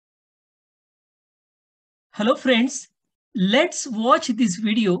Hello friends, let's watch this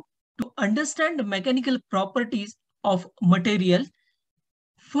video to understand the mechanical properties of material.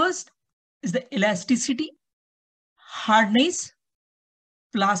 First is the elasticity, hardness,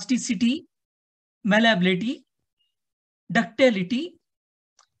 plasticity, malleability, ductility,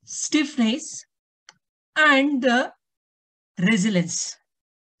 stiffness, and the resilience.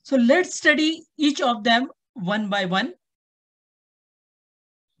 So let's study each of them one by one.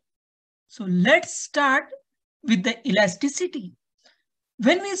 So let's start with the elasticity.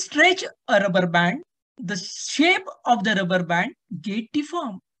 When we stretch a rubber band, the shape of the rubber band gets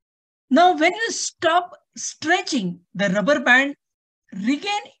deformed. Now, when you stop stretching, the rubber band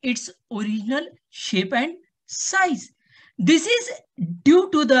regain its original shape and size. This is due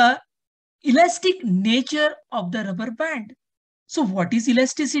to the elastic nature of the rubber band. So, what is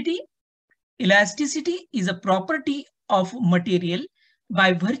elasticity? Elasticity is a property of material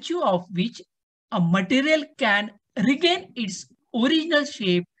by virtue of which a material can regain its original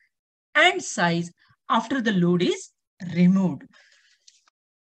shape and size after the load is removed.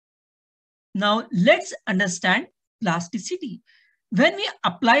 Now let's understand plasticity. When we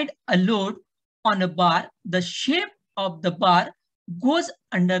applied a load on a bar, the shape of the bar goes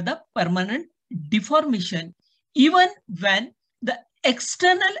under the permanent deformation even when the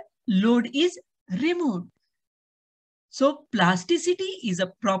external load is removed. So plasticity is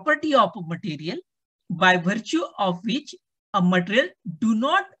a property of a material by virtue of which a material do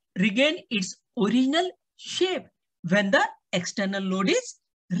not regain its original shape when the external load is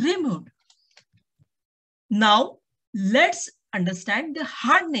removed. Now, let's understand the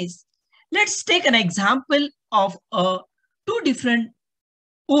hardness. Let's take an example of two different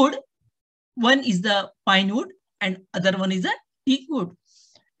wood. One is the pine wood and other one is the teak wood.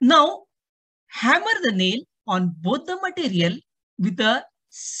 Now, hammer the nail on both the material with the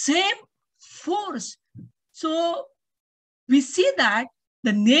same force. So, we see that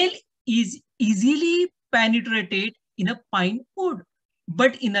the nail is easily penetrated in a pine wood,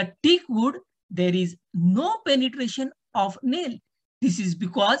 but in a teak wood, there is no penetration of nail. This is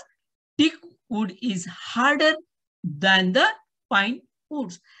because teak wood is harder than the pine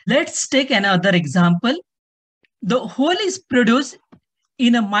woods. Let's take another example. The hole is produced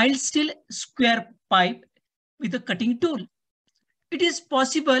in a mild steel square pipe with a cutting tool. It is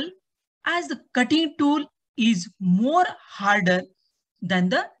possible as the cutting tool is more harder than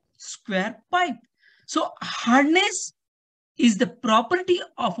the square pipe. So hardness is the property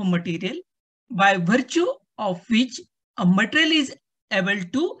of a material by virtue of which a material is able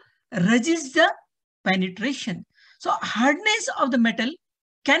to resist the penetration. So hardness of the metal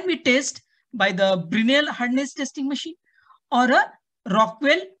can be tested by the Brinell hardness testing machine or a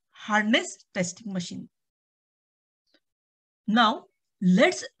Rockwell hardness testing machine. Now,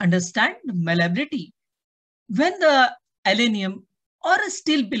 let's understand malleability. When the aluminum or a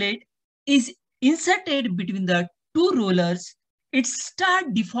steel billet is inserted between the two rollers, it starts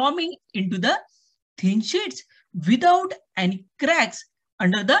deforming into the thin sheets without any cracks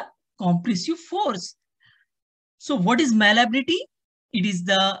under the compressive force. So what is malleability? It is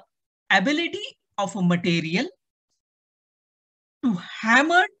the ability of a material to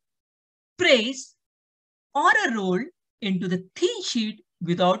hammer, press, or a roll into the thin sheet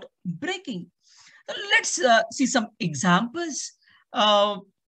without breaking. Let's see some examples. Gold,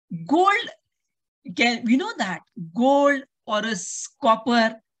 we know that gold or a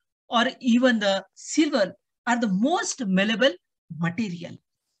copper or even the silver are the most malleable material.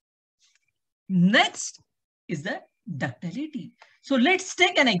 Next is the ductility. So let's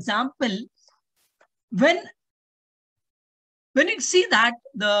take an example. When you see that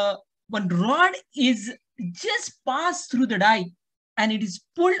the one rod is just passed through the die and it is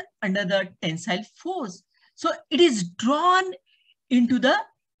pulled under the tensile force. So it is drawn into the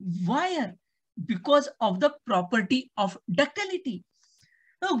wire because of the property of ductility.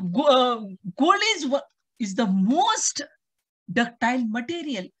 Now, gold is the most ductile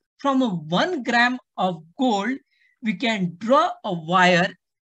material. From a 1 gram of gold, we can draw a wire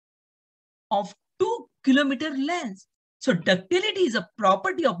of 2 kilometer length. So ductility is a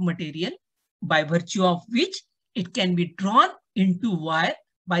property of material by virtue of which it can be drawn into wire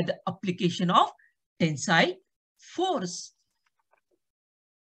by the application of tensile force.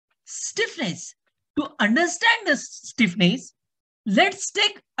 Stiffness. To understand the stiffness, let's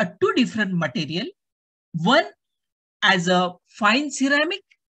take two different material. One as a fine ceramic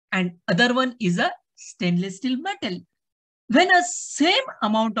and other one is a stainless steel metal. When a same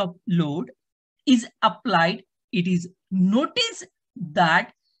amount of load is applied, it is noticed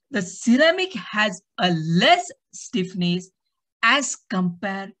that the ceramic has a less stiffness as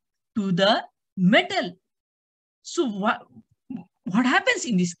compared to the metal. So what happens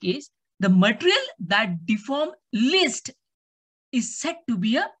in this case? The material that deform least is said to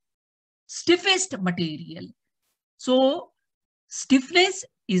be a stiffest material. So stiffness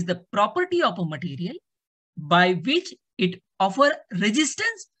is the property of a material by which it offers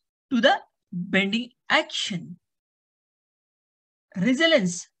resistance to the bending action.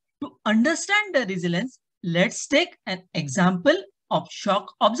 Resilience. To understand the resilience, let's take an example of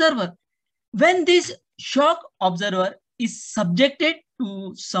shock observer. When this shock observer is subjected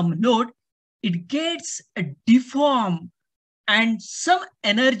to some load, it gets deformed and some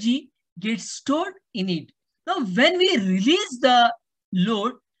energy gets stored in it. Now, when we release the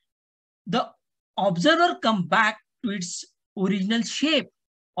load, the observer comes back to its original shape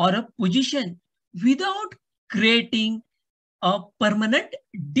or a position without creating a permanent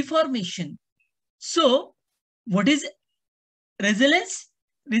deformation. So, what is resilience?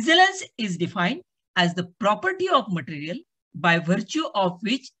 Resilience is defined as the property of material by virtue of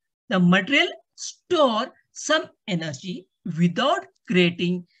which the material store some energy without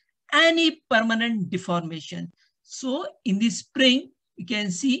creating any permanent deformation. So in this spring, you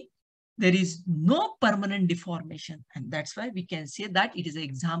can see there is no permanent deformation, and that's why we can say that it is an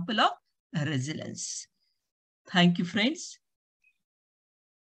example of resilience. Thank you, friends.